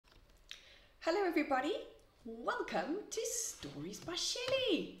Hello everybody, welcome to Stories by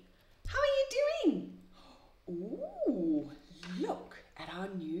Shelley. How are you doing? Ooh, look at our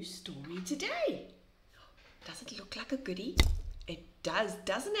new story today. Does it look like a goodie? It does,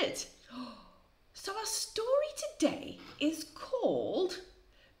 doesn't it? So our story today is called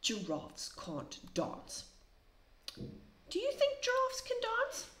Giraffes Can't Dance. Do you think giraffes can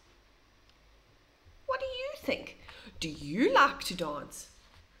dance? What do you think? Do you like to dance?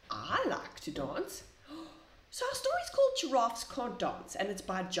 I like to dance. So our story is called Giraffes Can't Dance, and it's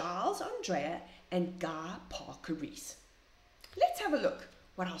by Giles Andrea and Guy Parker Rees. Let's have a look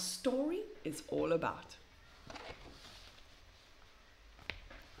what our story is all about.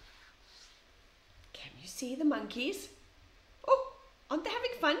 Can you see the monkeys? Oh, aren't they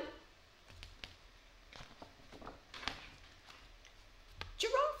having fun?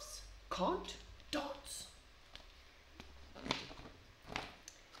 Giraffes can't dance.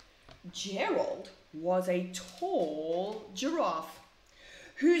 Gerald was a tall giraffe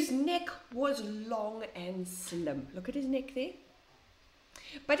whose neck was long and slim. Look at his neck there.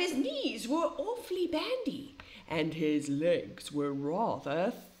 But his knees were awfully bandy and his legs were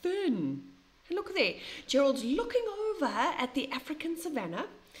rather thin. And look there, Gerald's looking over at the African savannah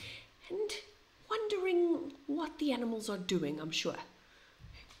and wondering what the animals are doing, I'm sure.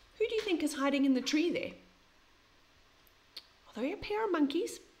 Who do you think is hiding in the tree there? Are there a pair of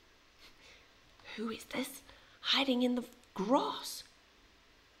monkeys? Who is this hiding in the grass?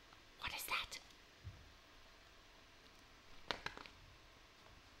 What is that?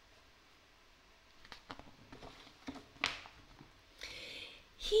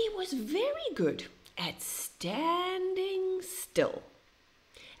 He was very good at standing still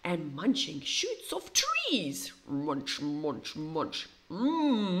and munching shoots off trees. Munch, munch, munch.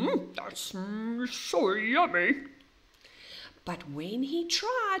 That's so yummy. But when he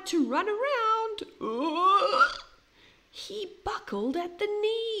tried to run around, he buckled at the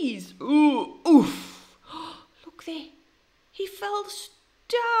knees. Oof. Look there. He fell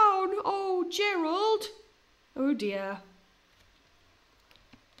down. Oh, Gerald. Oh, dear.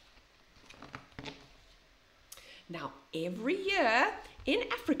 Now, every year in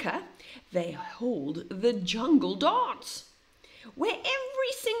Africa, they hold the jungle dance, where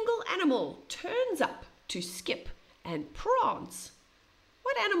every single animal turns up to skip and prance.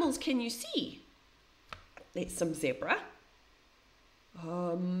 What animals can you see? There's some zebra. What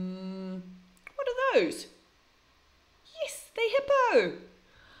are those? Yes, they're hippo.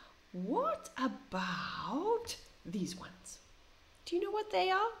 What about these ones? Do you know what they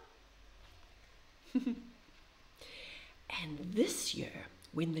are? And this year,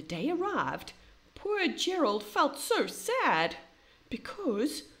 when the day arrived, poor Gerald felt so sad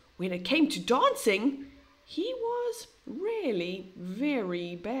because when it came to dancing, he was really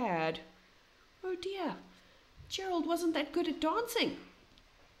very bad. Oh dear, Gerald wasn't that good at dancing.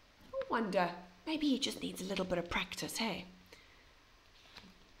 I wonder, maybe he just needs a little bit of practice, hey?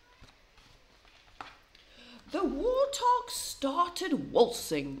 The warthogs started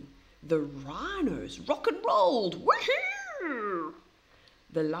waltzing. The rhinos rock and rolled. Woohoo!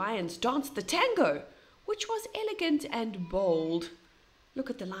 The lions danced the tango, which was elegant and bold. Look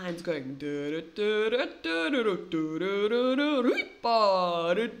at the lions going.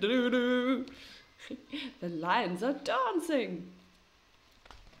 The lions are dancing.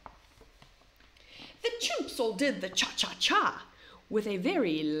 The chimps all did the cha-cha-cha with a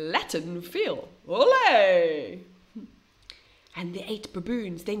very Latin feel. Ole! And the 8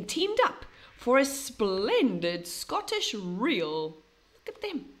 baboons then teamed up for a splendid Scottish reel. Look at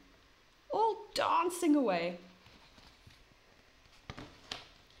them, all dancing away.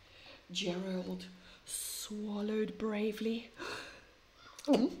 Gerald swallowed bravely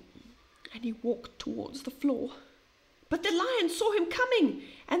and he walked towards the floor. But the lions saw him coming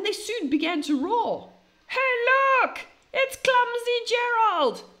and they soon began to roar. Hey, look! It's clumsy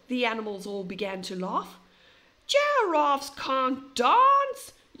Gerald! The animals all began to laugh. Giraffes can't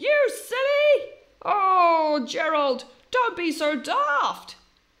dance! You silly! Oh, Gerald, don't be so daft!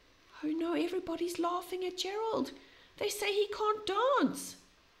 Oh no, everybody's laughing at Gerald. They say he can't dance.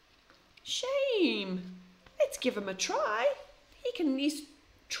 Shame. Let's give him a try. He can at least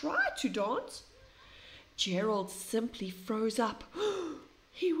try to dance. Gerald simply froze up.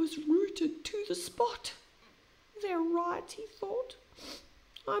 He was rooted to the spot. They're right, he thought.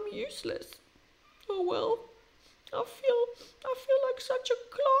 I'm useless. Oh well, I feel like such a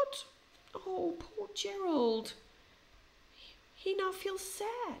clot. Oh, poor Gerald. He now feels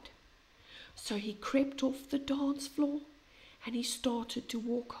sad. So he crept off the dance floor and he started to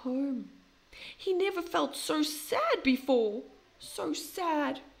walk home. He never felt so sad before. So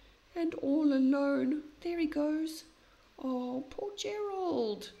sad. And all alone. There he goes. Oh, poor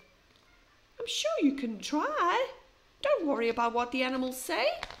Gerald. I'm sure you can try. Don't worry about what the animals say.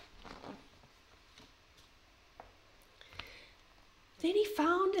 Then he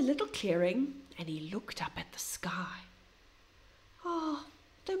found a little clearing and he looked up at the sky. Oh,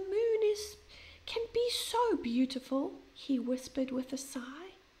 the moon can be so beautiful, he whispered with a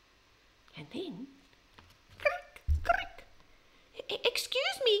sigh. And then, crick, crick.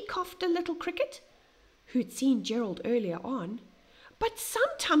 Excuse me, coughed a little cricket, who'd seen Gerald earlier on, but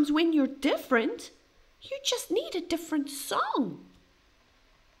sometimes when you're different, you just need a different song.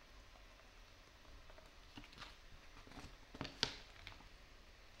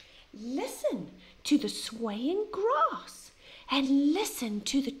 Listen to the swaying grass and listen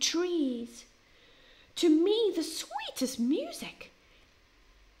to the trees. To me, the sweetest music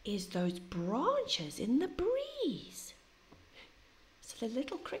is those branches in the breeze. So the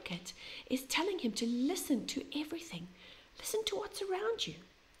little cricket is telling him to listen to everything. Listen to what's around you.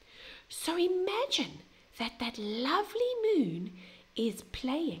 So imagine that that lovely moon is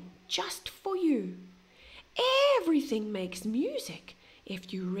playing just for you. Everything makes music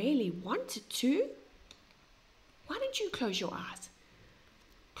if you really wanted to. Why don't you close your eyes?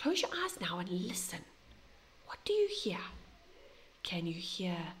 Close your eyes now and listen. What do you hear? Can you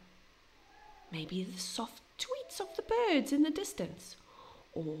hear maybe the soft tweets of the birds in the distance?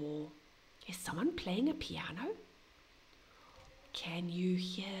 Or is someone playing a piano? Can you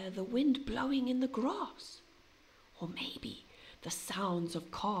hear the wind blowing in the grass? Or maybe the sounds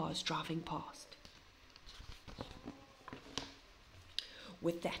of cars driving past?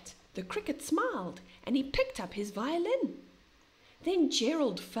 With that, the cricket smiled and he picked up his violin. Then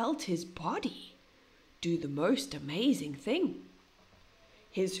Gerald felt his body do the most amazing thing.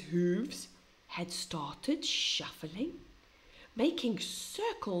 His hooves had started shuffling, making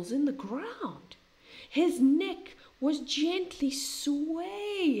circles in the ground. His neck was gently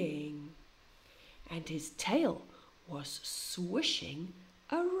swaying, and his tail was swishing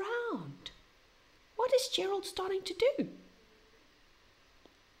around. What is Gerald starting to do?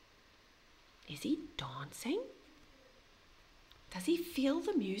 Is he dancing? Does he feel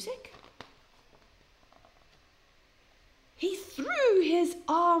the music? He threw his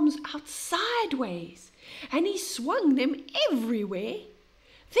arms out sideways and he swung them everywhere.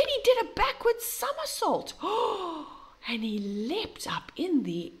 Then he did a backward somersault. Oh, and he leapt up in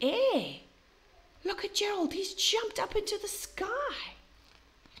the air. Look at Gerald, he's jumped up into the sky.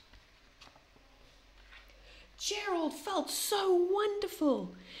 Gerald felt so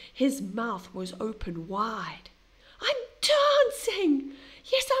wonderful. His mouth was open wide. I'm dancing!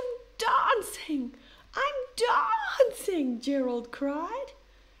 Yes, I'm dancing! I'm dancing! Gerald cried.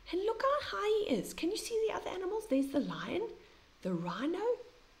 And look how high he is. Can you see the other animals? There's the lion, the rhino,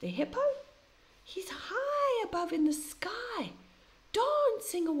 the hippo. He's high above in the sky,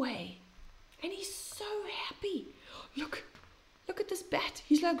 dancing away. And he's so happy. Look at this bat.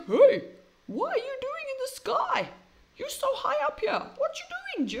 He's like, hey, what are you doing in the sky? You're so high up here. What you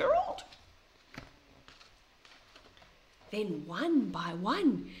doing, Gerald? Then one by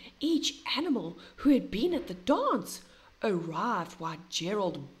one, each animal who had been at the dance arrived while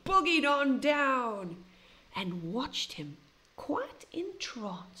Gerald boogied on down and watched him quite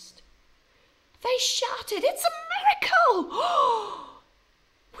entranced. They shouted, it's a miracle! Oh,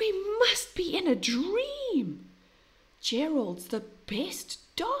 we must be in a dream. Gerald's the best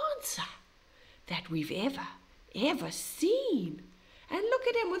dancer that we've ever seen. And look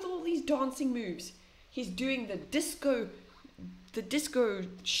at him with all these dancing moves. He's doing the disco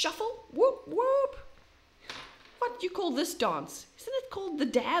shuffle. Whoop, whoop. What do you call this dance? Isn't it called the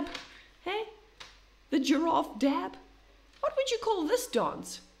dab? Hey? The giraffe dab? What would you call this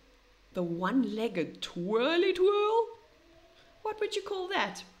dance? The one-legged twirly twirl? What would you call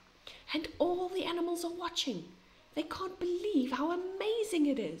that? And all the animals are watching. They can't believe how amazing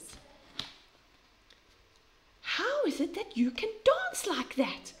it is. How is it that you can dance like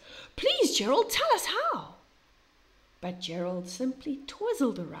that? Please, Gerald, tell us how. But Gerald simply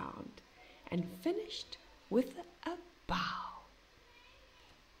twizzled around and finished with a bow.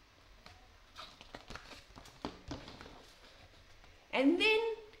 And then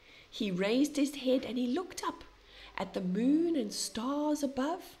he raised his head and he looked up at the moon and stars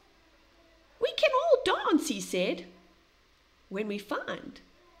above. We can all dance, he said, when we find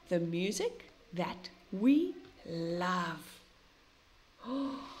the music that we love.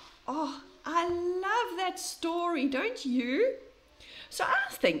 Oh, I love that story, don't you? So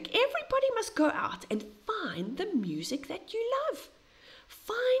I think everybody must go out and find the music that you love.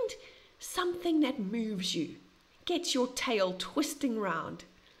 Find something that moves you, gets your tail twisting round.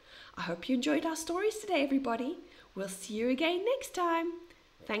 I hope you enjoyed our stories today, everybody. We'll see you again next time.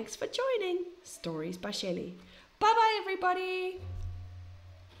 Thanks for joining Stories by Shelley. Bye-bye, everybody.